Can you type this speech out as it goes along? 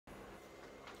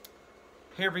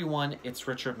Hey everyone, it's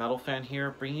Richard Metal Fan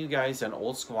here, bringing you guys an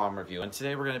old school album review. And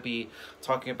today we're going to be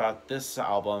talking about this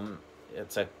album.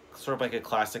 It's a sort of like a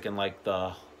classic in like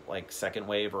the second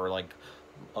wave or like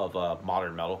of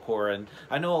modern metalcore. And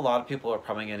I know a lot of people are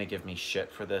probably going to give me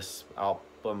shit for this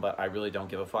album, but I really don't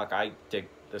give a fuck. I dig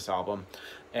this album,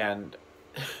 and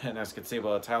as you can see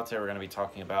by the title today, we're going to be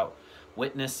talking about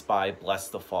Witness by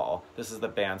Blessthefall. This is the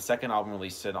band's second album,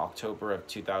 released in October of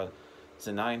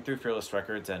 2009 through Fearless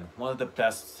Records, and one of the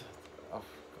best,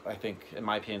 I think, in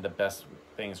my opinion, the best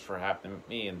things for happening to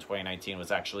me in 2019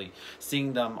 was actually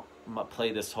seeing them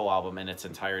play this whole album in its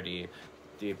entirety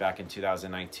back in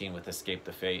 2019 with Escape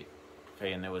the Fate,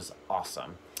 and it was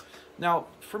awesome. Now,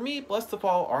 for me,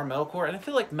 Blessthefall are metalcore, and I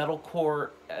feel like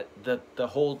metalcore, the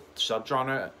whole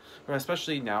subgenre, or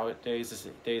especially nowadays,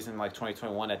 days in like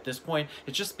 2021, at this point,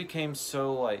 it just became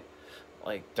so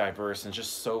like diverse and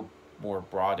just so more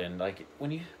broadened. Like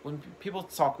when people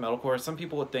talk metalcore, some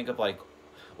people would think of like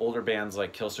older bands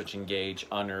like Killswitch Engage,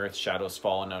 Unearth, Shadows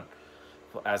Fallen,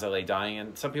 As I Lay Dying,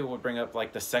 and some people would bring up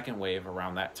like the second wave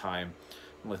around that time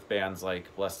with bands like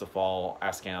Blessthefall,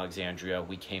 Asking Alexandria,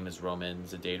 We Came as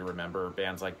Romans, A Day to Remember,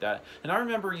 bands like that. And I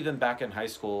remember even back in high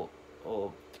school,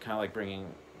 kind of like bringing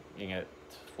it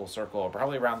full circle,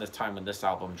 probably around this time when this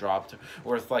album dropped,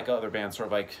 or with like other bands sort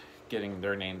of like getting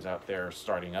their names out there,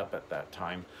 starting up at that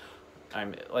time.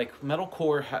 I'm like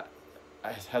metalcore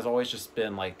has always just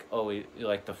been like,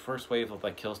 like the first wave of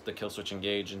like the Killswitch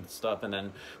Engage and stuff, and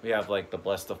then we have like the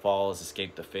Blessthefalls,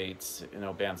 Escape the Fates,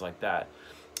 bands like that.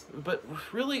 But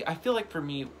really, I feel like for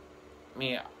me,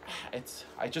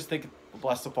 I just think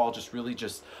Blessthefall just really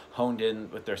just honed in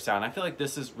with their sound. I feel like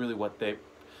this is really what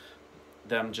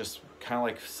them just kind of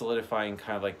like solidifying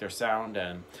kind of like their sound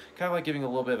and kind of like giving a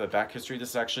little bit of a back history. This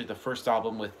is actually the first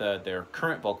album with their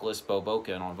current vocalist, Bo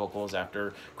Boken, on vocals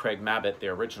after Craig Mabbitt,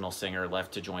 their original singer,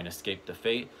 left to join Escape the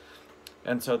Fate.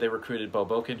 And so they recruited Bo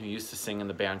Boken, who used to sing in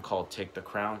the band called Take the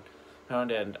Crown.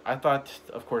 And I thought,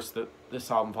 of course, that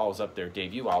this album follows up their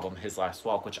debut album, His Last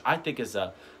Walk, which I think is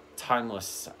a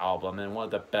timeless album and one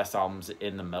of the best albums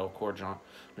in the metalcore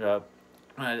genre.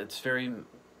 It's very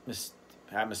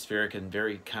atmospheric and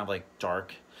very kind of like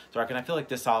dark, and I feel like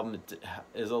this album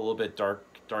is a little bit dark,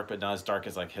 but not as dark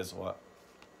as like His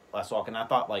Last Walk. And I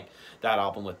thought like that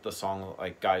album with the song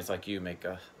like Guys Like You Make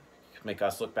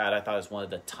Us Look Bad, I thought it was one of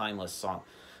the timeless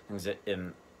songs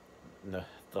in the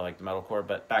metalcore.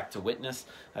 But back to Witness,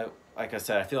 like I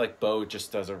said, I feel like Bo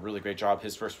just does a really great job.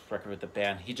 His first record with the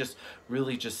band, he just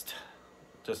really just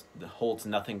holds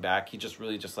nothing back. He just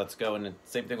really just lets go. And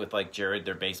same thing with like Jared,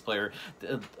 their bass player,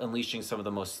 unleashing some of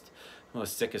the most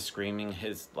sickest screaming.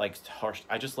 His like harsh,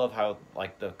 I just love how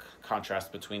like the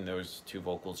contrast between those two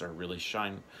vocals are really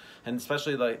shine, and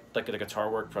especially like the guitar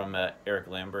work from Eric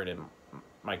Lambert and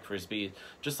Mike Frisbee.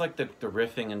 Just like the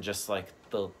riffing and just like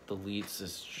the leads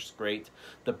is just great.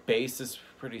 The bass is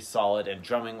pretty solid, and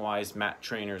drumming wise, Matt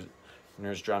Trainor's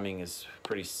drumming is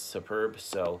pretty superb.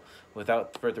 So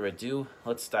without further ado,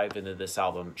 let's dive into this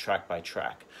album track by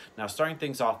track. Now, starting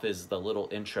things off is the little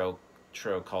intro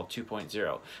called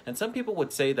 2.0, and some people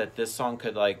would say that this song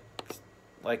could like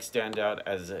stand out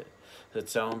as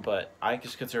its own, but I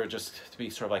just consider it just to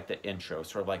be sort of like the intro,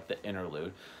 sort of like the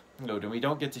interlude. And we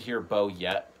don't get to hear Bo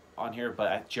yet on here,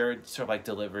 but Jared sort of like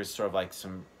delivers sort of like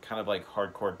some kind of like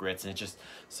hardcore grits, and it's just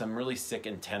some really sick,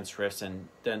 intense riffs, and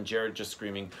then Jared just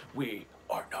screaming, "We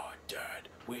are not dead,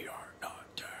 we are not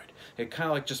dead." It kind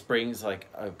of like just brings like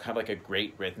a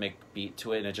great rhythmic beat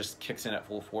to it, and it just kicks in at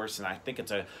full force, and I think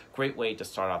it's a great way to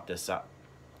start off this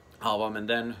album. And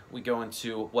then we go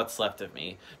into What's Left of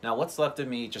Me. Now, What's Left of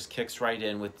Me just kicks right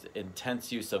in with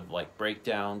intense use of like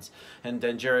breakdowns, and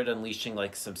then Jared unleashing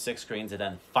like some sick screens, and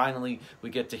then finally we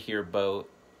get to hear Bo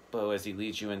as he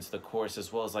leads you into the chorus,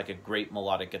 as well as like a great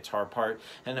melodic guitar part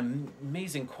and an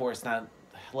amazing chorus. Now,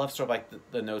 I love sort of like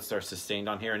the notes that are sustained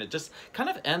on here, and it just kind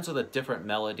of ends with a different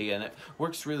melody, and it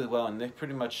works really well, and they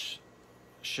pretty much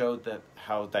showed that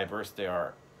how diverse they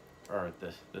are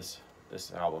this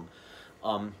album.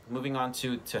 Moving on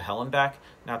to Hell and Back.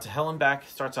 Now, To Hell and Back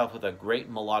starts off with a great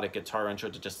melodic guitar intro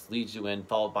that just leads you in,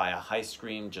 followed by a high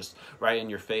scream just right in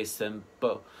your face. Then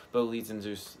Bo leads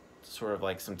into sort of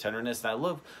like some tenderness. And I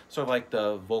love sort of like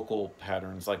the vocal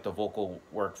patterns, like the vocal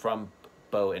work from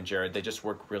Bo and Jared. They just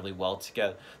work really well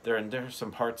together. And there's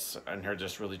some parts in here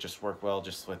just really just work well,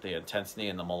 just with the intensity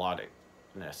and the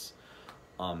melodicness.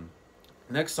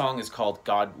 Next song is called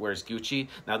God Wears Gucci.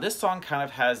 Now, this song kind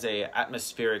of has a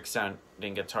atmospheric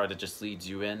sounding guitar that just leads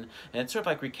you in, and it's sort of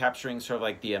like recapturing sort of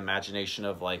like the imagination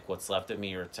of like What's Left of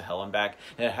Me or To Hell and Back,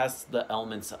 and it has the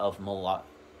elements of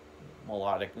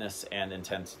melodicness and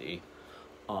intensity.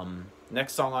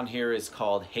 Next song on here is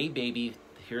called Hey Baby,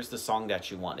 Here's the Song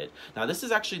That You Wanted. Now this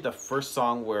is actually the first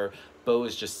song where Bo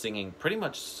is just singing pretty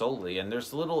much solely, and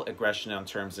there's a little aggression on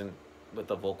terms in with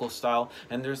the vocal style,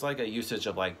 and there's like a usage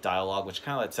of like dialogue, which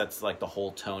kind of like sets like the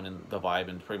whole tone and the vibe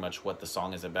and pretty much what the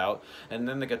song is about. And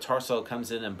then the guitar solo comes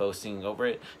in and Bo singing over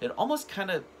it. It almost kind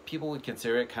of, people would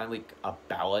consider it kind of like a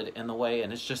ballad in the way,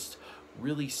 and it's just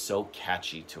really so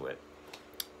catchy to it.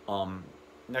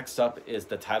 Next up is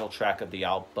the title track of the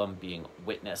album, being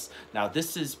Witness. Now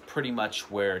this is pretty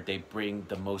much where they bring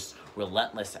the most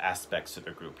relentless aspects to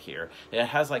the group here. It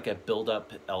has like a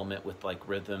build-up element with like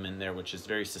rhythm in there, which is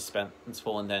very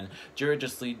suspenseful, and then Jared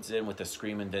just leads in with a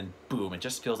scream, and then boom, it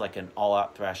just feels like an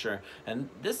all-out thrasher. And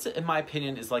this, in my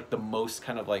opinion, is like the most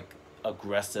kind of like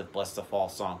aggressive Blessthefall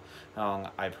song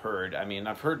I've heard. I mean,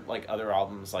 I've heard like other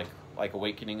albums like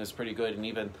Awakening is pretty good, and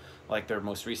even like their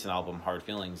most recent album Hard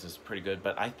Feelings is pretty good,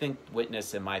 but I think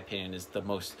Witness, in my opinion, is the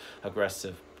most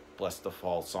aggressive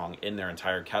Blessthefall song in their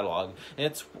entire catalog. And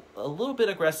it's a little bit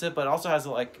aggressive, but also has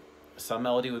like some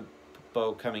melody with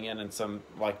Bo coming in and some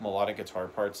like melodic guitar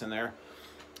parts in there.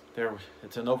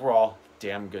 It's an overall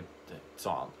damn good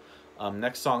song.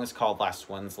 Next song is called Last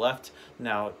Ones Left.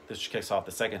 Now this kicks off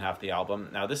the second half of the album.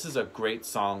 Now this is a great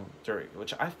song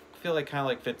which I feel like kind of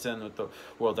like fits in with the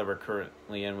world that we're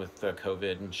currently in with the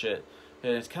COVID and shit.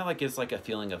 And it's kind of like gives like a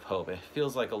feeling of hope. It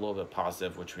feels like a little bit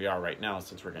positive, which we are right now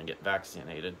since we're gonna get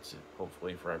vaccinated,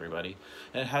 hopefully for everybody.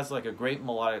 And it has like a great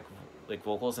melodic like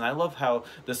vocals, and I love how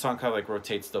this song kind of like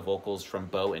rotates the vocals from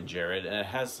Bo and Jared, and it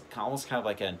has almost kind of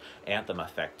like an anthem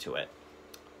effect to it.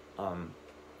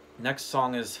 Next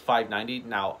song is 590.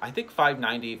 Now, I think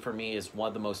 590 for me is one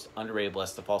of the most underrated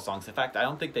Blessthefall songs. In fact, I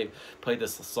don't think they've played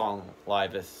this song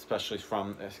live, especially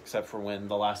except for when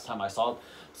the last time I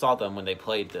saw them when they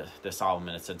played this album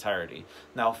in its entirety.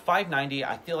 Now, 590,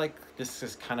 I feel like this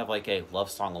is kind of like a love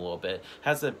song a little bit.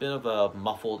 Has a bit of a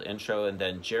muffled intro, and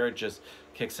then Jared just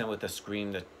kicks in with a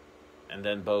scream and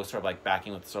then Bo sort of like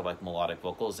backing with sort of like melodic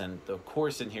vocals, and the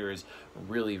chorus in here is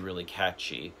really, really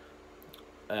catchy.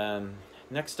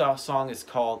 Next song is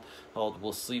called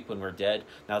We'll Sleep When We're Dead.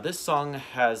 Now this song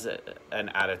has an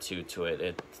attitude to it.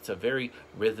 It's a very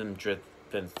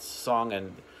rhythm-driven song,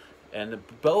 and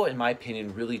Bo, in my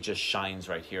opinion, really just shines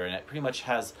right here. And it pretty much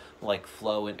has like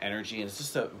flow and energy, and it's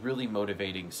just a really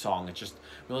motivating song. It just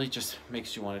really just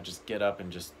makes you want to just get up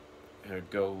and just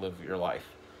go live your life.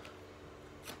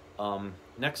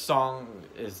 Next song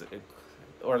is...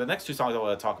 or the next two songs I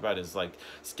want to talk about is like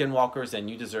Skinwalkers and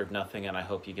You Deserve Nothing and I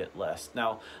Hope You Get Less.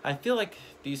 Now, I feel like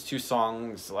these two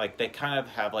songs, like they kind of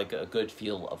have like a good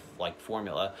feel of like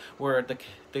formula, where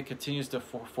they continues to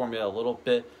formula a little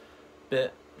bit,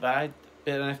 and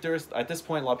if there's, at this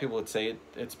point, a lot of people would say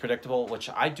it's predictable, which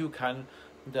I do kind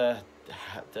of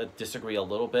disagree a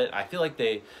little bit. I feel like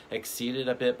they exceeded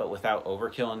a bit, but without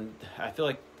overkill, and I feel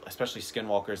like especially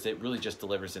Skinwalkers, it really just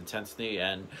delivers intensity,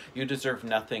 and You Deserve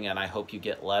Nothing and I Hope You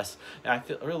Get Less. And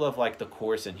I really love like the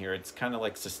chorus in here. It's kind of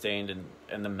like sustained,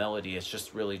 and the melody is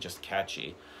just really just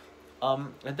catchy.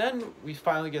 And then we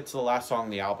finally get to the last song on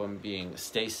the album, being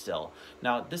Stay Still.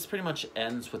 Now this pretty much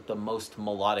ends with the most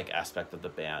melodic aspect of the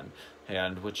band,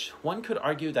 and which one could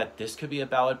argue that this could be a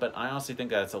ballad, but I honestly think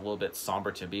that it's a little bit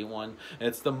somber to be one. And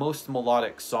it's the most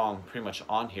melodic song pretty much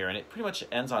on here, and it pretty much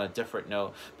ends on a different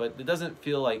note, but it doesn't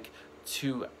feel like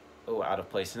too out of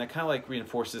place, and it kind of like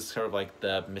reinforces sort of like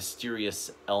the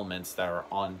mysterious elements that are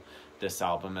on this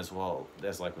album, as well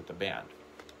as like with the band.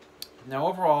 Now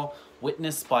overall,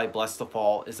 Witness by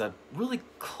Blessthefall is a really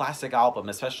classic album,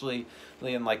 especially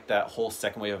in like that whole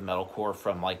second wave of metalcore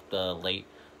from like the late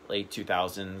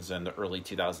 2000s and the early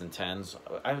 2010s.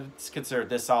 I would consider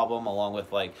this album, along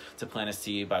with like To Plant a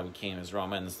Seed by We Came as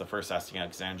Romans, the first Asking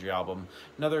Alexandria album,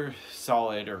 another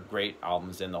solid or great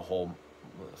albums in the whole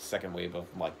second wave of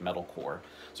like metalcore.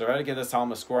 So if I had to give this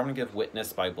album a score, I'm gonna give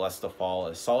Witness by Blessthefall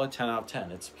a solid 10 out of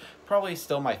 10. It's probably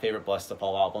still my favorite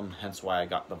Blessthefall album, hence why I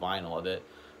got the vinyl of it.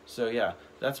 So yeah,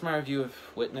 that's my review of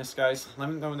Witness, guys. Let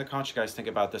me know in the comments what you guys think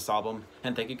about this album,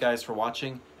 and thank you guys for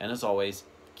watching, and as always,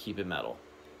 keep it metal.